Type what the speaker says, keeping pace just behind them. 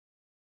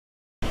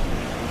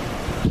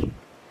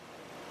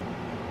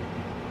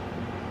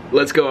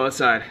Let's go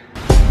outside.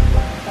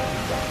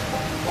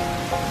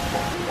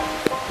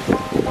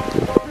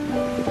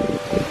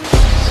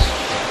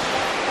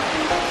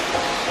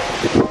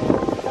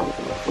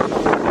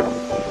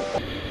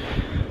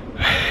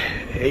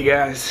 Hey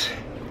guys,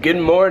 good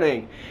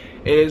morning.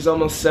 It is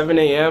almost 7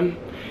 a.m.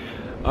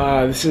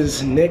 This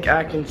is Nick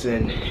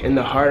Atkinson in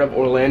the heart of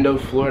Orlando,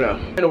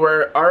 Florida. And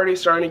we're already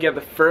starting to get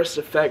the first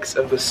effects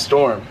of the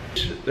storm.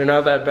 They're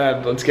not that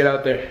bad, but let's get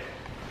out there.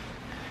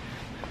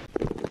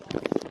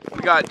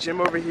 We got Jim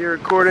over here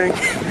recording.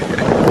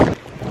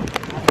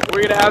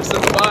 We're gonna have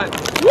some fun.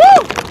 Woo!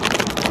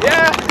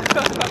 Yeah!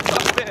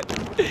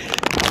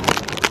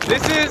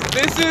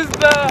 This is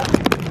the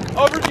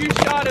overview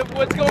shot of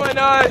what's going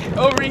on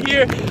over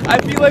here.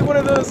 I feel like one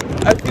of those,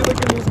 I feel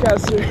like a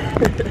newscaster.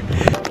 Let's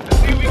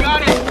see, we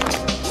got it!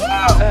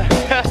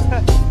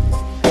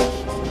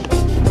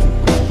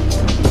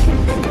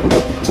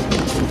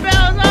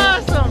 That was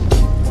awesome!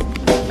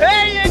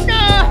 There you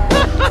go!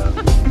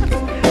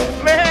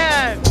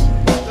 Man,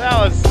 that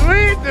was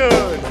sweet,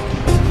 dude!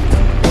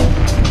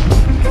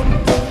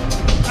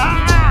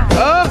 Ah!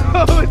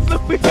 Oh, it's the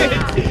wind!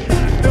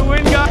 The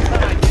wind got...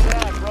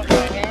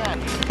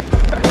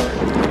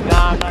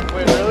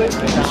 Wait, really?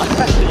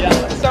 Yeah.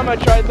 Last time I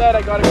tried that,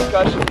 I got a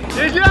concussion.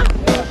 Did ya?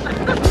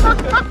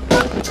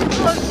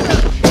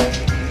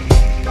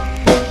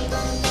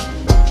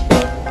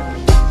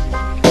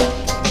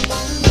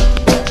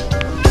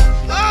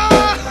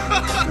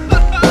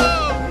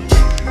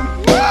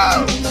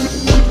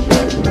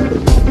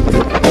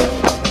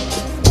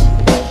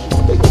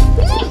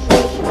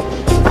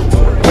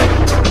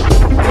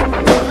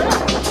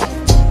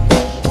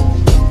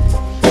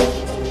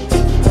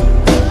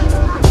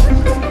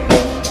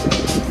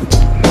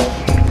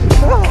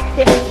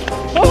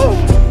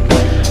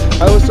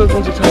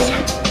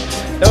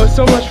 That was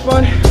so much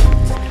fun.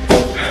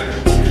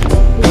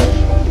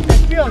 It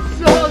feels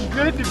so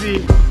good to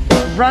be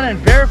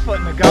running barefoot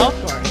in the golf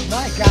course.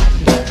 My gosh,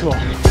 this is cool.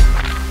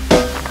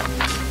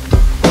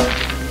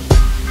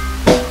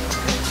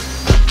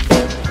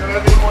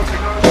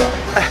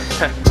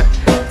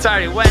 It's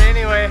already wet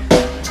anyway.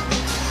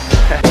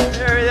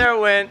 There it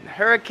went.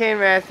 Hurricane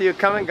Matthew,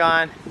 come and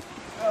gone.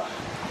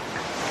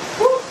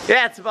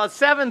 Yeah, it's about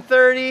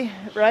 7:30,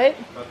 right?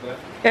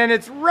 And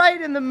it's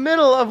right in the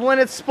middle of when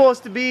it's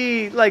supposed to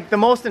be like the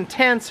most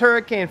intense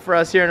hurricane for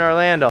us here in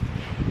Orlando.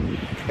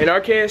 In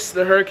our case,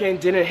 the hurricane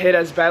didn't hit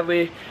as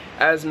badly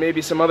as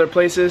maybe some other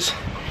places.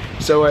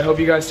 So I hope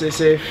you guys stay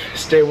safe,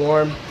 stay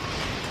warm,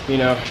 you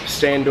know,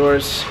 stay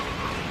indoors.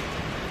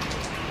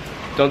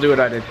 Don't do what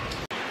I did.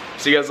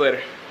 See you guys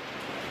later.